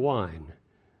out of wine,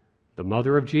 the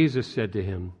mother of Jesus said to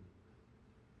him,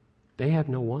 "They have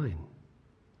no wine."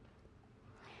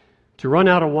 To run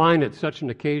out of wine at such an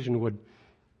occasion would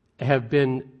have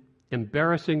been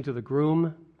embarrassing to the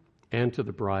groom and to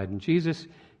the bride. And Jesus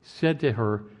said to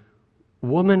her,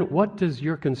 "Woman, what does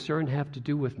your concern have to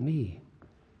do with me?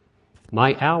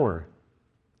 My hour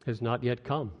has not yet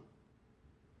come."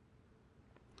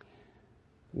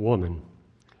 Woman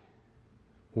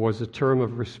was a term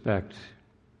of respect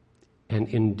and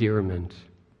endearment.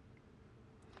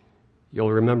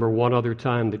 You'll remember one other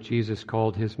time that Jesus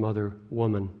called his mother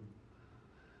woman,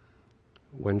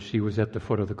 when she was at the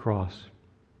foot of the cross.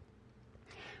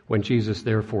 When Jesus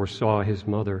therefore saw his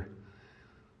mother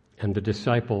and the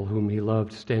disciple whom he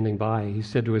loved standing by, he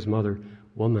said to his mother,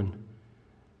 "Woman,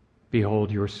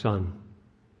 behold your son."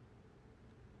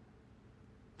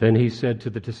 Then he said to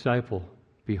the disciple,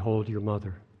 "Behold your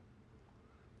mother."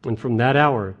 And from that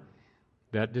hour,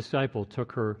 that disciple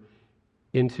took her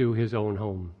into his own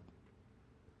home.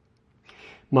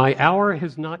 My hour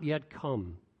has not yet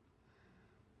come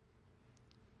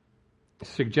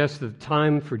suggests that the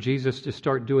time for Jesus to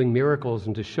start doing miracles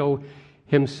and to show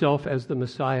himself as the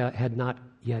Messiah had not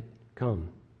yet come.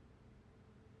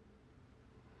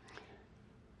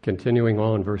 Continuing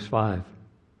on, verse 5.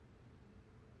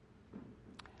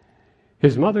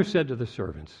 His mother said to the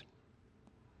servants,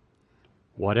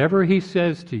 "Whatever he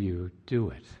says to you, do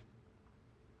it."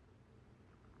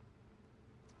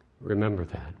 Remember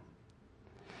that.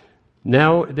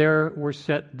 Now there were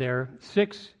set there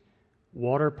 6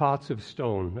 water pots of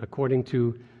stone, according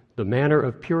to the manner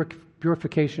of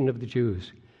purification of the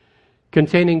Jews,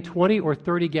 containing 20 or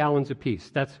 30 gallons apiece.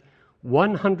 That's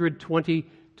 120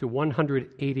 to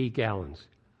 180 gallons.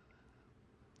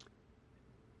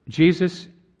 Jesus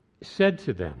said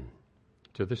to them,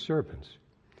 to the servants,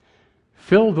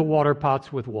 "Fill the water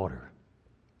pots with water."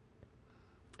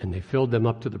 And they filled them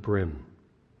up to the brim.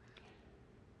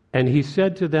 And he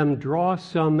said to them, "Draw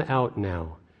some out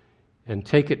now, and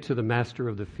take it to the master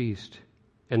of the feast."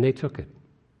 And they took it.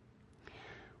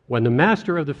 When the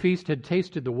master of the feast had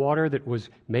tasted the water that was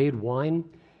made wine,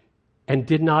 and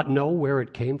did not know where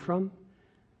it came from,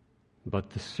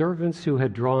 but the servants who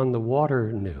had drawn the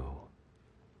water knew,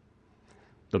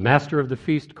 the master of the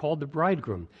feast called the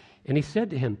bridegroom, and he said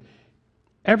to him,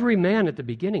 "Every man at the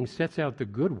beginning sets out the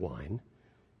good wine,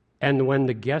 and when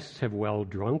the guests have well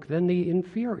drunk, then the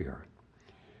inferior.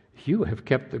 You have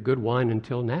kept the good wine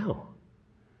until now."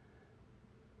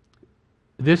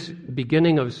 This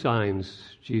beginning of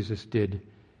signs Jesus did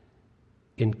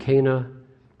in Cana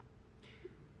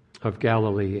of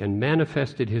Galilee and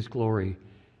manifested his glory,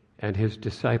 and his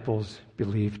disciples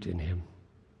believed in him.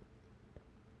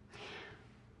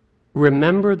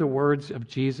 Remember the words of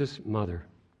Jesus' mother.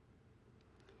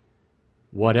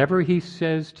 Whatever he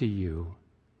says to you,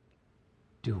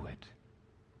 do it.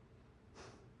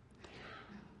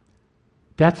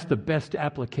 That's the best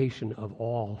application of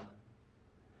all.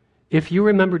 If you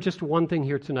remember just one thing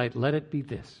here tonight, let it be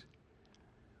this.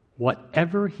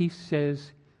 Whatever he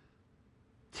says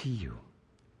to you,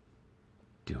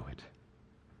 do it.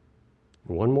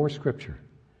 One more scripture.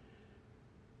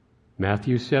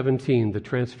 Matthew 17, the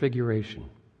Transfiguration.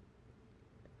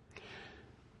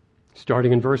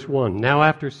 Starting in verse 1. Now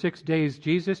after 6 days,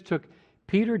 Jesus took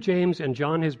Peter, James, and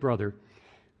John his brother,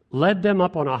 led them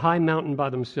up on a high mountain by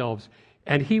themselves,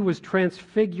 and he was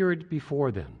transfigured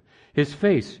before them. His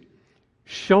face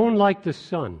shone like the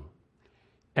sun,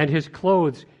 and his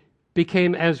clothes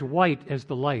became as white as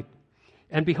the light.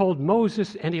 And behold,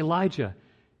 Moses and Elijah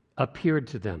appeared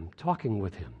to them, talking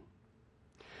with him.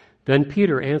 Then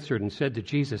Peter answered and said to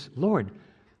Jesus, Lord,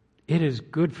 it is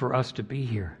good for us to be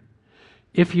here.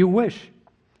 If you wish,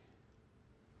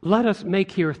 let us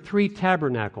make here 3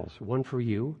 tabernacles, one for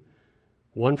you,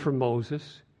 one for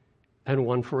Moses, and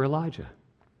one for Elijah.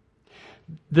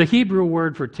 The Hebrew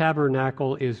word for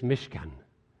tabernacle is mishkan,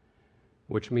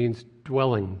 which means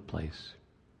dwelling place.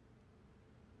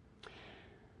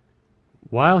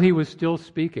 While he was still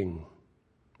speaking,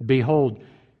 behold,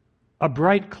 a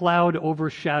bright cloud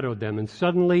overshadowed them, and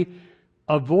suddenly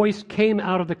a voice came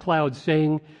out of the cloud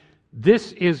saying,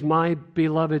 This is my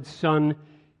beloved Son,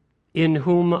 in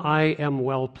whom I am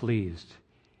well pleased.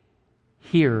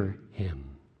 Hear him.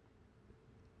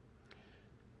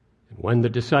 And when the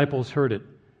disciples heard it,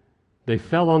 they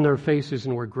fell on their faces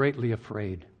and were greatly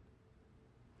afraid.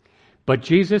 But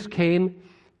Jesus came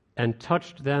and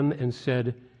touched them and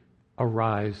said,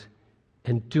 Arise,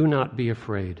 and do not be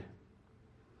afraid.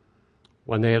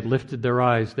 When they had lifted their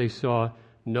eyes, they saw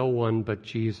no one but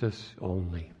Jesus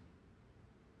only.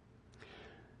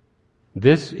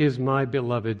 This is my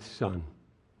beloved Son.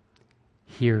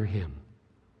 Hear him.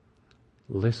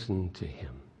 Listen to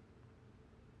him.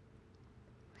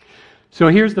 So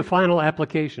here's the final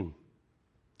application.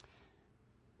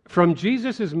 From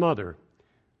Jesus' mother,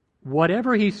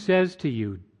 whatever he says to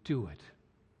you, do it.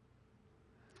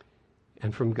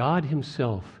 And from God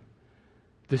himself,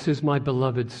 this is my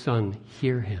beloved Son,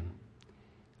 hear him.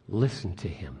 Listen to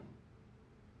him.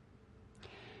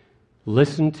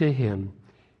 Listen to him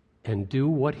and do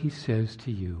what he says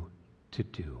to you to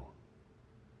do.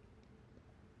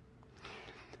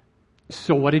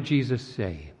 So what did Jesus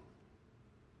say?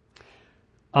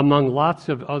 Among lots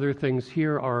of other things,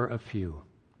 here are a few.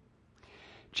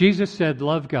 Jesus said,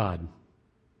 love God.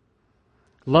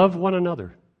 Love one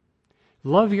another.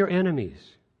 Love your enemies.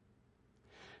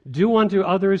 Do unto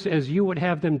others as you would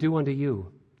have them do unto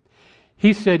you.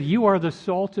 He said, you are the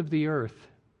salt of the earth.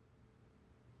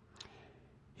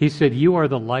 He said, you are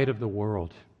the light of the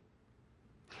world.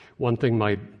 One thing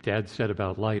my dad said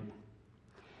about light,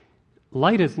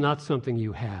 light is not something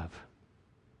you have.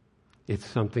 It's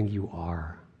something you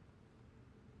are.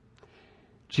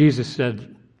 Jesus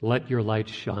said, let your light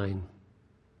shine.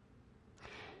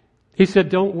 He said,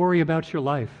 don't worry about your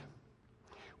life,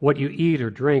 what you eat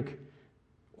or drink,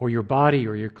 or your body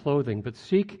or your clothing, but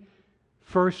seek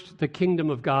first the kingdom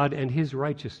of God and his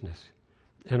righteousness,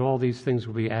 and all these things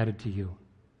will be added to you.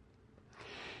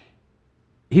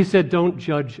 He said, don't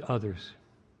judge others.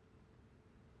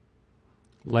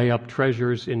 Lay up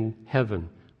treasures in heaven,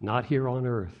 not here on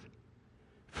earth.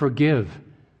 Forgive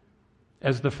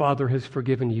as the Father has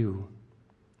forgiven you.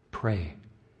 Pray.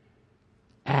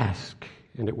 Ask,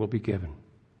 and it will be given.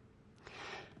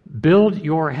 Build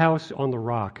your house on the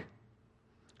rock,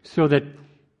 so that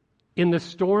in the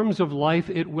storms of life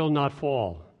it will not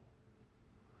fall.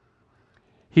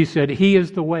 He said, he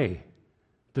is the way,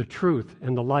 the truth,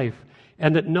 and the life,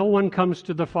 and that no one comes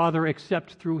to the Father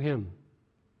except through him.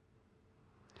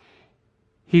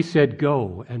 He said,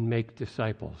 go and make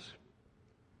disciples.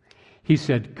 He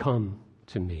said, come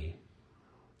to me,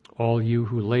 all you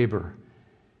who labor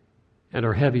and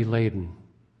are heavy laden,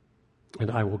 and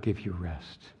I will give you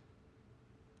rest.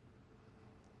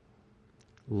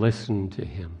 Listen to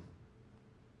him.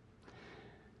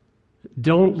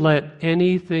 Don't let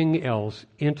anything else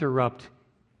interrupt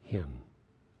him.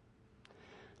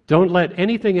 Don't let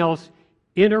anything else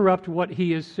interrupt what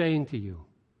he is saying to you.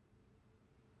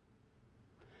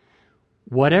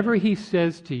 Whatever he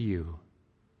says to you,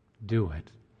 do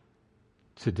it.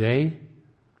 Today,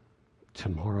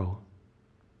 tomorrow.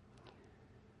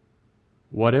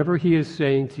 Whatever he is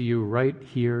saying to you right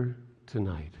here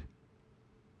tonight,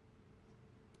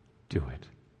 do it.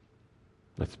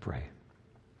 Let's pray.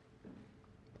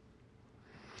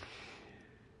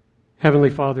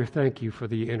 Heavenly Father, thank you for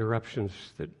the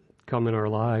interruptions that come in our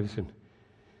lives, and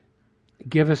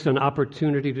give us an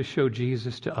opportunity to show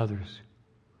Jesus to others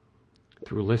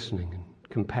through listening and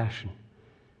compassion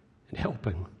and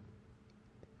helping.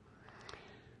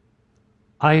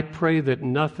 I pray that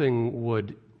nothing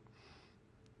would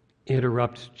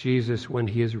interrupt Jesus when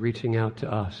he is reaching out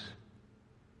to us.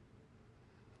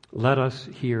 Let us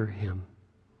hear him.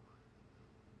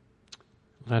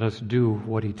 Let us do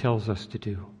what he tells us to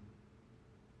do.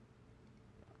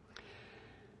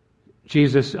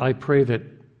 Jesus, I pray that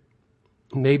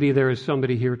maybe there is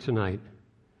somebody here tonight,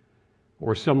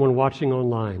 or someone watching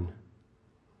online,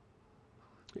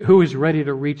 who is ready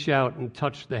to reach out and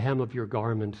touch the hem of your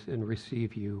garment and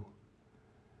receive you.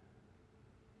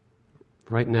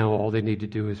 Right now, all they need to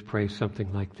do is pray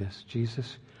something like this: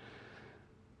 Jesus,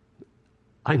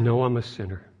 I know I'm a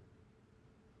sinner.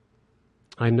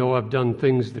 I know I've done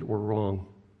things that were wrong.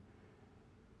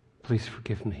 Please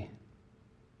forgive me.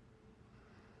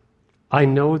 I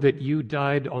know that you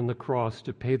died on the cross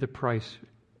to pay the price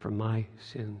for my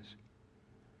sins.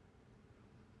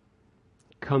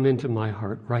 Come into my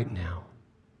heart right now,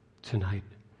 tonight.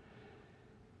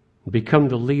 Become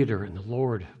the leader and the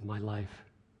Lord of my life.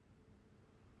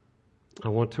 I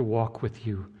want to walk with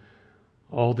you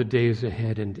all the days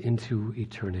ahead and into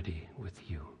eternity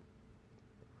with you.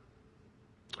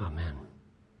 Amen.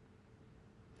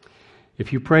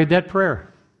 If you prayed that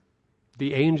prayer,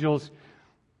 the angels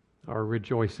are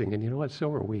rejoicing, and you know what?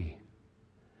 So are we.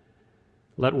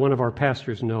 Let one of our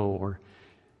pastors know, or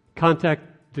contact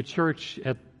the church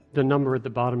at the number at the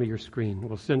bottom of your screen.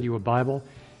 We'll send you a Bible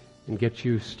and get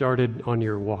you started on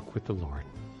your walk with the Lord.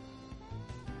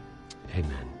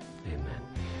 Amen. Amen.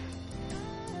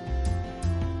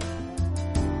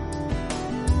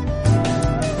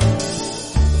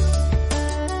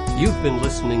 You've been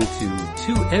listening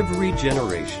to Every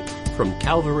Generation from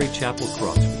Calvary Chapel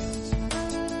Crossfields.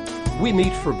 We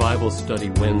meet for Bible study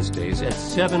Wednesdays at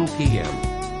 7 p.m.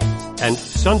 and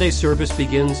Sunday service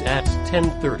begins at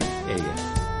 10:30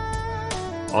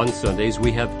 a.m. On Sundays,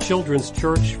 we have children's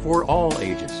church for all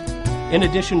ages, in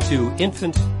addition to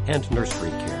infant and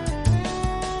nursery care.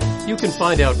 You can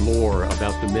find out more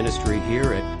about the ministry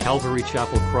here at Calvary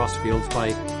Chapel Crossfields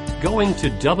by going to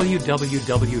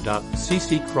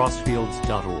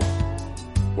www.cccrossfields.org,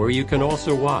 where you can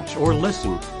also watch or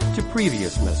listen to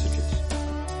previous messages.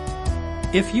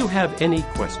 If you have any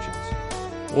questions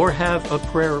or have a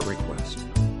prayer request,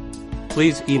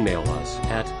 please email us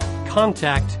at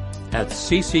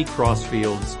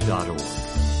contact@cccrossfields.org.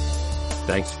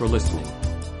 Thanks for listening,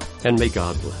 and may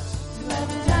God bless.